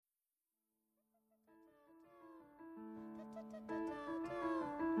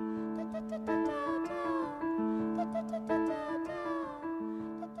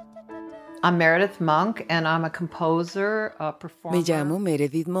I'm Meredith Monk, and I'm a composer, a Me performer. llamo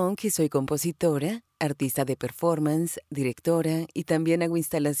Meredith Monk y soy compositora, artista de performance, directora y también hago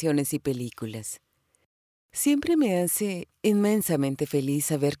instalaciones y películas. Siempre me hace inmensamente feliz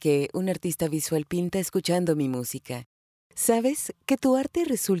saber que un artista visual pinta escuchando mi música. ¿Sabes? Que tu arte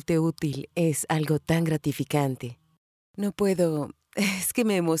resulte útil es algo tan gratificante. No puedo... Es que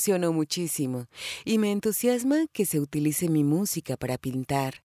me emociono muchísimo y me entusiasma que se utilice mi música para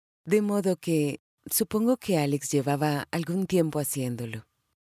pintar. De modo que supongo que Alex llevaba algún tiempo haciéndolo.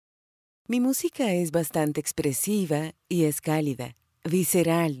 Mi música es bastante expresiva y es cálida,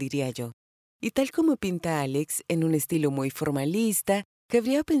 visceral, diría yo. Y tal como pinta Alex en un estilo muy formalista,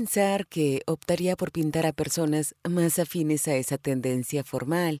 cabría pensar que optaría por pintar a personas más afines a esa tendencia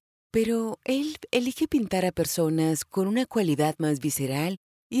formal. Pero él elige pintar a personas con una cualidad más visceral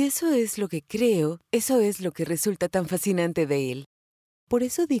y eso es lo que creo, eso es lo que resulta tan fascinante de él. Por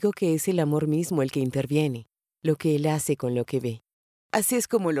eso digo que es el amor mismo el que interviene, lo que él hace con lo que ve. Así es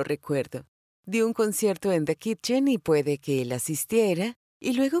como lo recuerdo. Dio un concierto en The Kitchen y puede que él asistiera,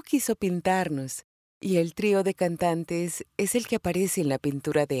 y luego quiso pintarnos. Y el trío de cantantes es el que aparece en la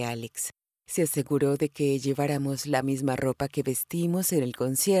pintura de Alex. Se aseguró de que lleváramos la misma ropa que vestimos en el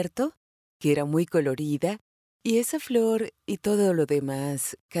concierto, que era muy colorida, y esa flor y todo lo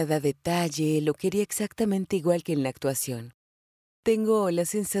demás, cada detalle, lo quería exactamente igual que en la actuación. Tengo la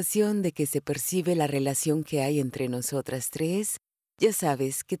sensación de que se percibe la relación que hay entre nosotras tres. Ya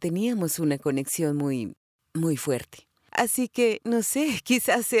sabes que teníamos una conexión muy, muy fuerte. Así que, no sé,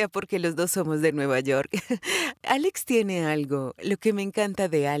 quizás sea porque los dos somos de Nueva York. Alex tiene algo, lo que me encanta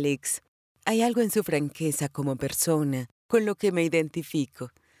de Alex. Hay algo en su franqueza como persona, con lo que me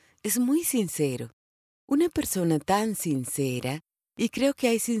identifico. Es muy sincero. Una persona tan sincera, y creo que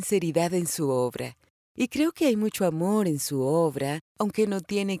hay sinceridad en su obra. Y creo que hay mucho amor en su obra, aunque no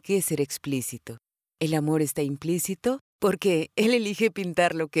tiene que ser explícito. El amor está implícito porque él elige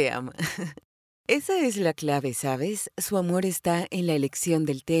pintar lo que ama. Esa es la clave, ¿sabes? Su amor está en la elección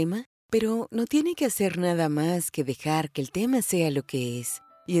del tema, pero no tiene que hacer nada más que dejar que el tema sea lo que es.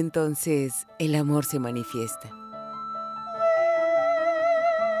 Y entonces el amor se manifiesta.